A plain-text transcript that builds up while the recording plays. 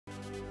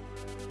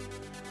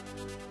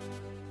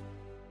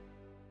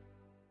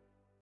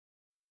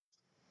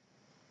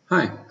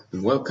Hi,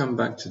 and welcome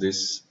back to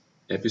this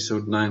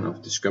episode 9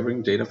 of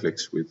Discovering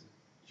DataFlex with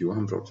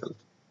Johan.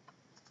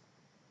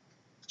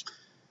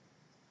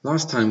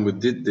 Last time we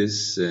did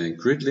this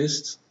grid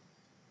list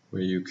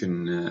where you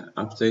can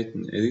update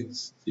and edit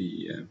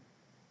the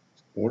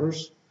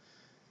orders,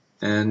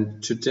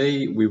 and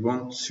today we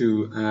want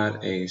to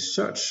add a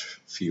search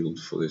field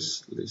for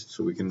this list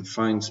so we can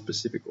find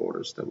specific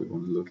orders that we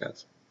want to look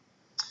at.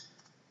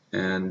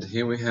 And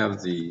here we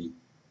have the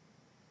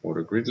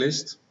order grid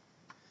list,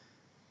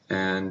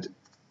 and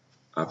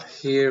up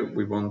here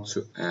we want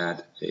to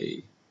add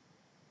a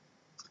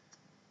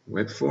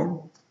web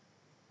form,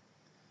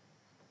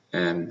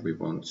 and we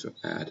want to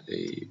add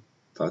a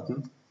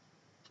button,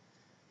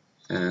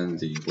 and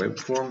the web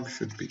form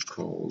should be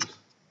called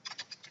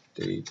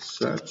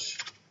DateSearch,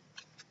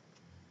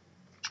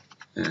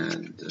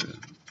 and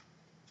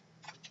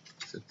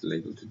set the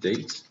label to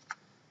date,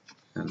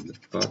 and the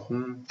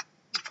button,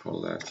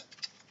 call that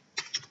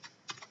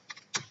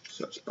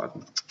search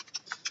button.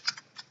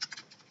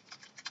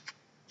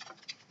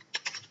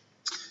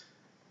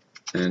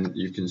 And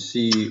you can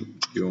see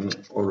you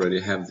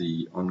already have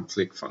the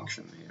onClick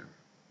function here,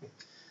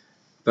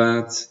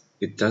 but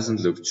it doesn't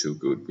look too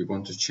good. We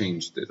want to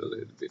change that a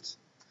little bit.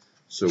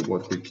 So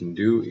what we can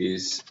do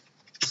is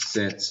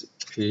set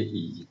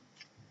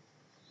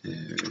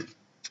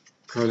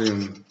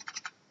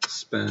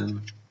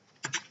piColumnSpan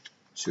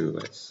to,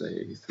 let's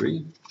say,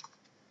 3,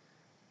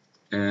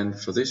 and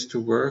for this to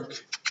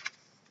work,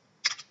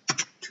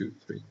 2,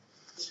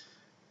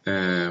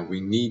 3, we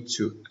need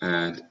to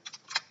add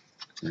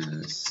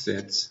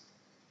set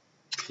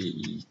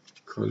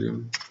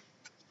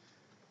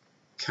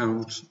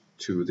piColumnCount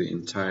to the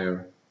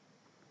entire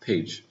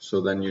page,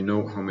 so then you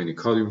know how many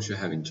columns you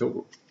have in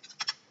total.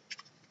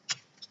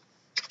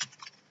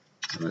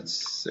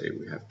 Let's say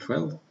we have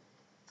 12,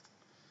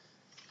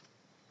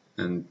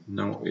 and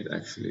now it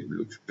actually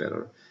looks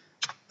better,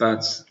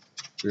 but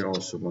we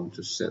also want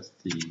to set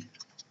the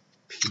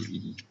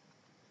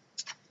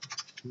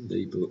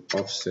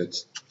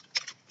piLabelOffset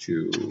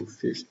to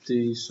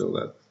 50 so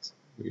that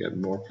we get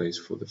more place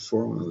for the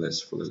form and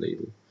less for the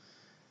label.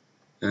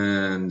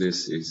 And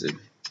this is a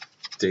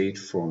date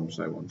form,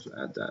 so I want to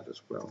add that as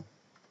well.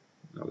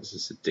 Now this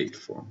is a date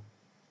form.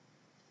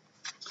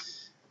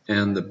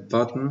 And the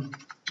button,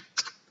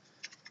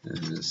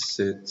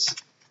 set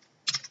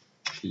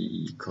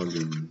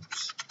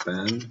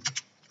piColumnSpan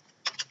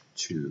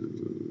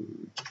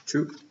to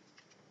 2.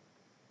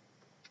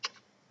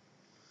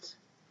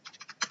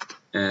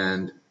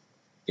 And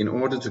in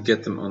order to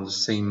get them on the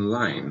same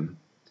line,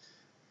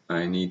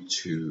 I need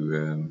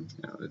to,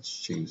 let's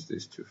change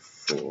this to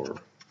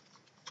 4.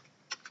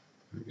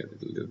 Get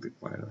it a little bit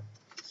wider.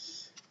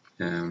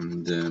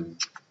 And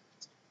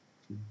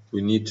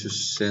we need to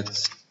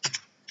set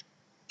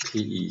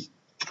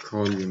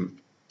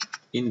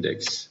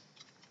piColumnIndex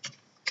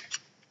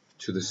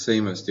to the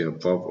same as the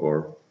above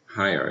or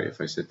higher.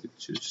 If I set it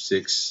to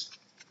 6,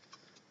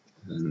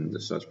 then the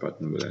search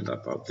button will end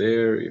up out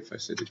there. If I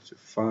set it to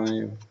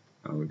 5,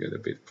 I will get a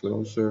bit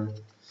closer.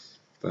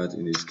 But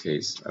in this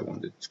case, I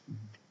want it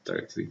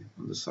directly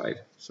on the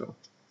side. So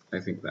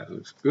I think that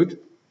looks good.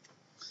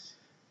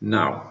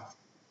 Now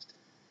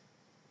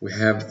we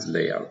have the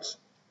layout.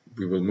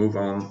 We will move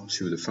on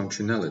to the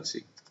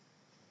functionality.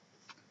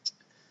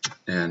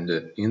 And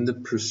in the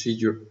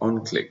procedure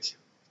onClick,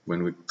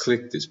 when we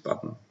click this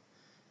button,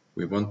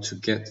 we want to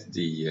get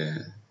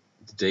the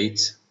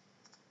date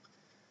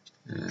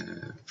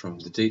from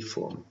the date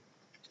form.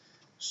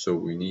 So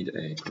we need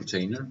a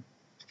container.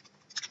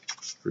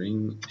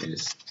 String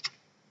is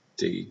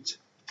DateSearch.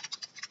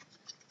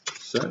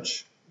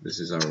 This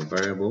is our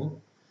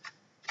variable,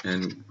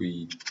 and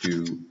we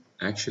do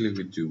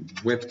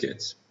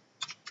webget.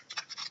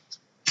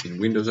 In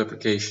Windows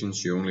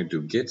applications you only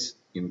do get.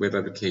 In web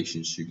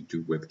applications you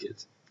do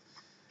webget.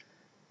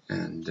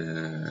 And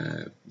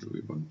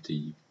we want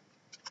the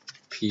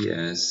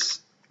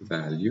PS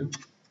value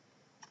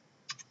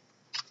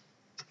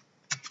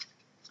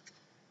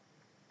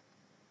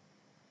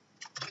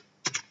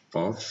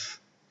of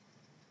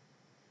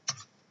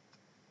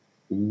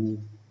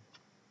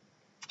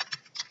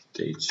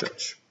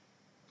oOrderDateSearch,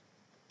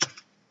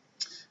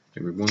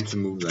 and we want to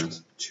move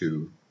that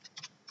to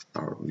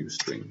our new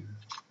string.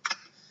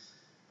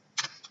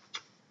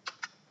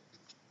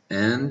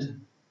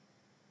 And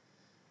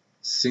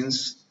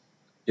since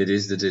it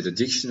is the data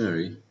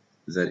dictionary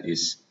that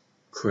is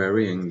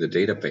querying the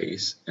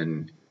database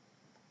and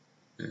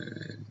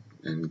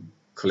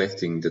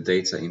collecting the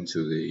data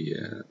into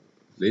the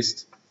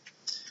list,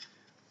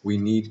 we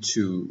need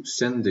to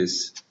send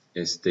this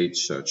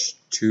sDateSearch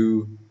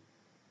to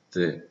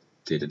the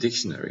data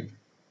dictionary,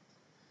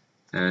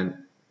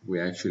 and we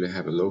actually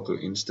have a local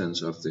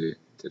instance of the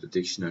data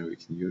dictionary we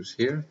can use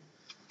here.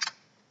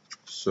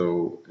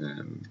 So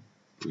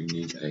we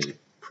need a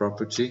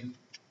property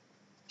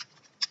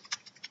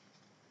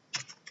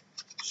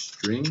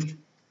string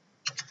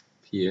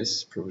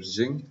ps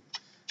property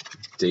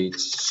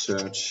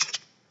DateSearch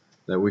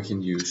that we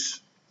can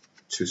use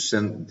to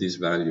send this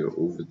value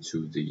over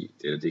to the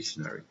data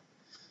dictionary.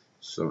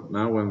 So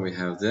now when we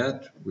have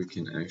that, we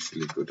can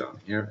actually go down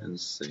here and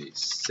say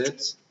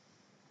set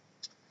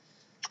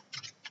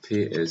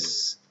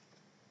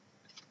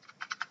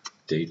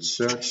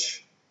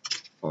psDateSearch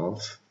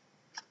of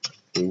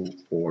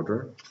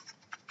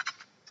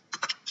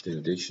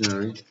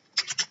oOrderDataDictionary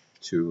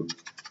to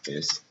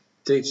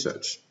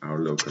sDateSearch, our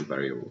local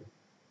variable.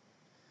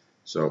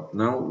 So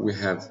now we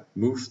have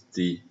moved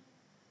the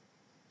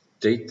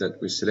date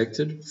that we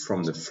selected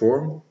from the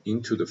form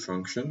into the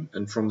function,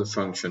 and from the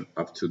function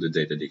up to the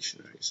data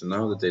dictionary. So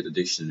now the data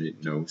dictionary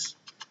knows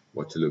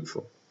what to look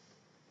for.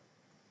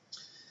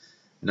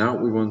 Now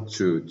we want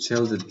to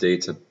tell the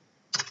data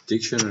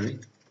dictionary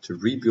to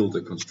rebuild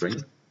the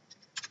constraint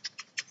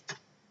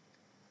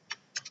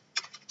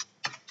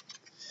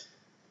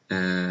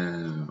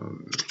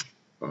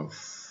of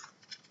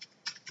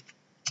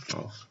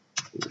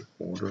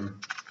order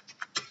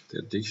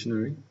the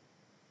dictionary,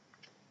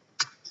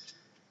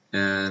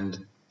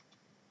 and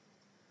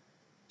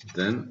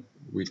then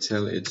we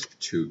tell it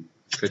to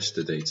fetch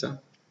the data,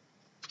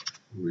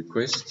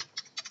 request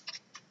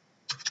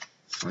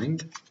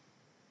find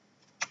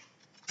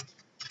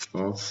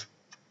of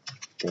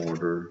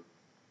order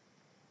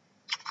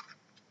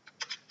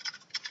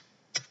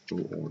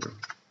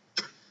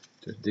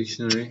the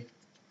dictionary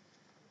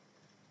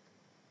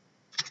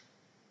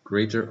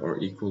greater or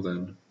equal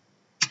than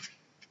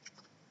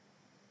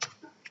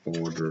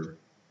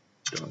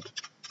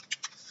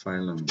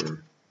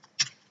order.fileNumber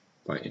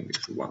by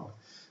index 1.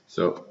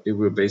 So it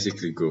will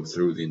basically go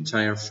through the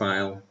entire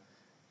file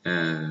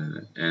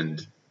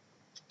and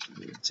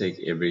take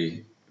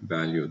every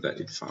value that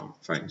it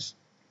finds.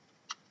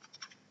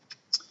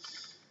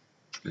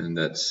 And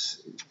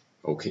that's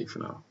okay for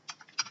now.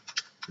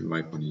 You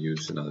might want to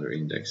use another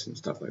index and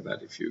stuff like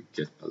that if you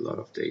get a lot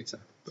of data,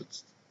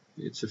 but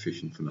it's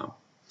sufficient for now.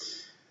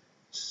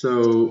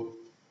 So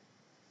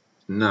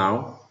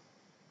now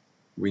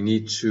we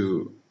need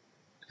to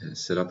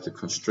set up the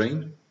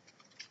constraint.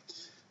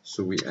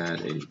 So we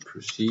add a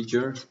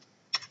procedure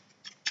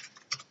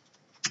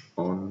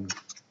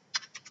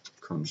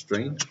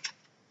OnConstrain,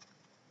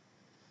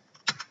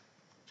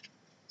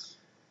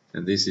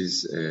 and this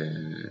is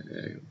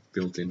a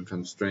built-in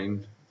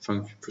constraint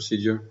function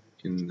procedure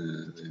in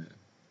the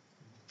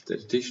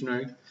data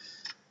dictionary,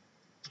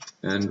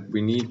 and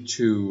we need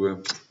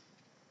to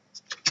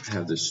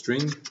have the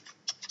string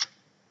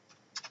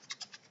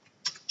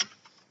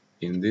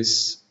in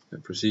this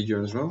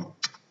procedure as well.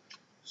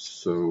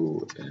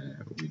 So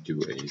we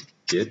do a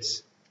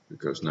get,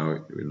 because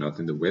now we're not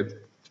in the web,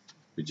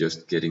 we're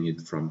just getting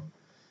it from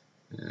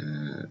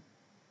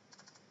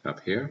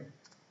up here.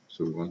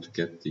 So we want to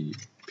get the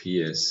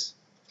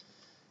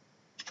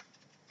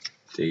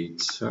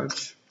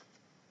psDateSearch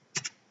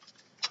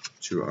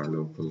to our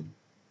local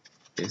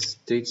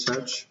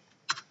sDateSearch,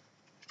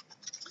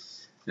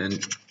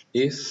 and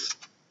if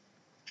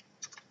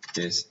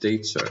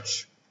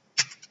sDateSearch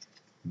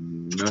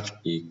not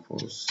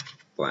equals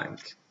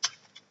blank,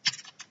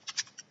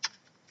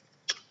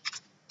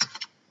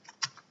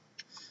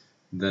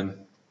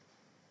 then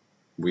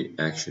we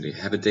actually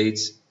have a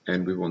date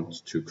and we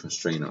want to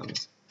constrain on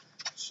it.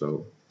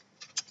 So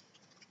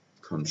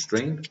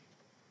constrain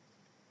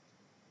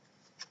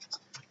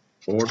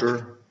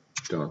order.Date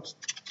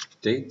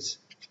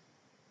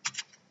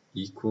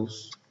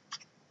equals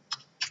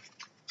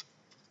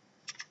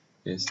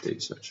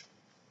sDateSearch.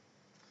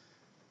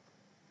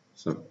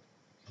 So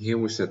here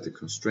we set the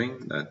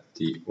constraint that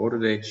the order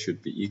date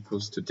should be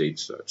equals to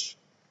DateSearch,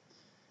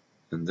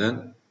 and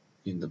then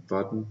in the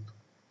button,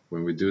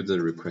 when we do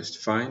the request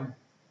find,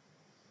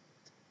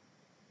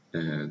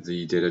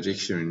 the data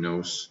dictionary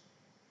knows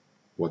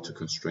what to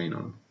constrain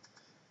on.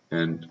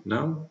 And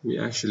now we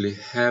actually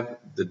have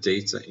the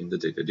data in the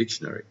data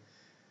dictionary.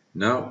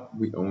 Now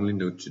we only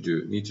need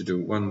to do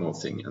one more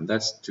thing, and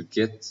that's to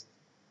get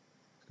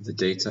the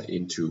data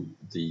into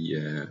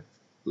the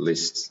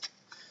list.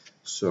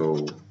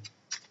 So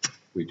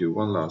we do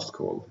one last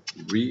call,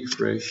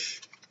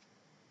 refresh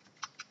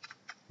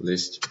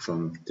list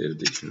from data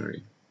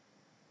dictionary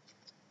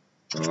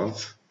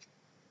of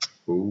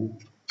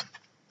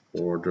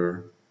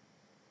oOrderList.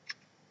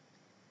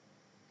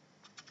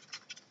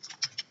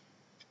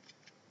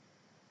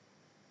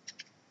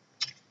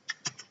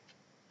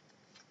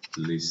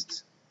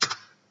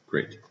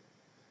 Great.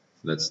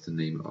 That's the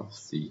name of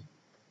the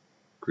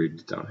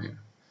grid down here.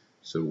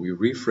 So we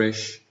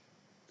refresh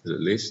the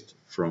list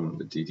from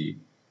the DD,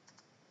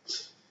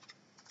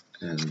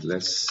 and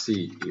let's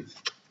see if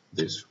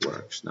this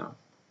works now.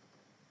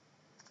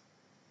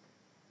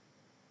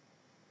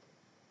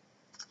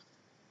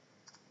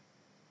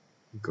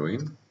 Go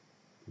in,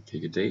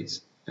 pick a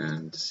date,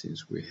 and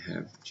since we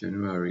have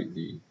January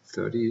the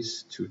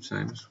 30th 2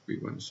 times, we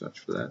want to search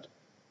for that,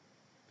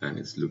 and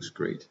it looks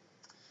great.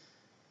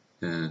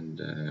 And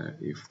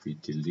if we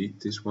delete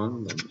this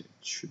one, then it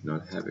should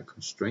not have a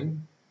constraint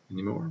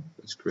anymore.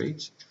 That's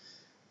great.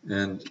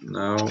 And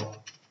now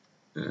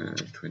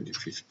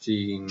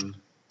 2015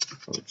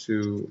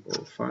 02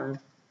 05,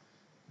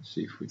 let's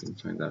see if we can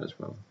find that as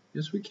well.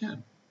 Yes, we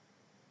can.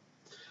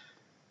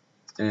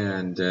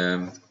 And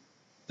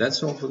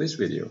that's all for this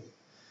video.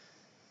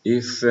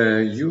 If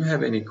you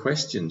have any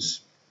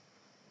questions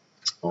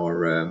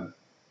or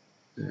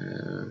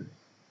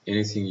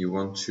anything you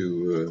want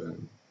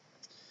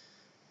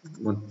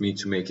me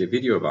to make a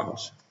video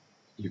about,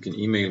 you can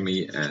email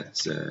me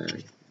at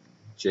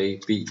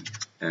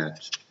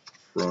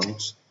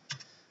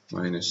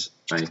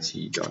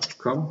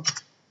jb@front-it.com,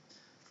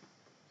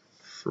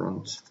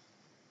 front,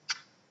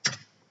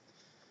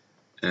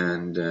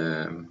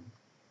 and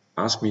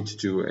ask me to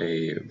do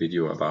a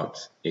video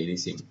about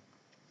anything.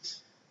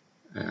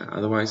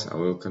 Otherwise, I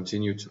will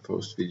continue to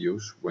post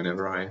videos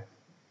whenever I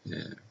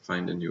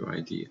find a new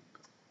idea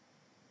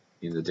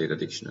in the data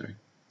dictionary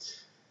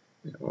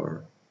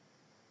or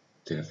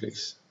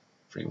DataFlex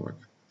framework.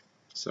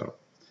 So,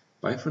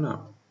 bye for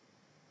now.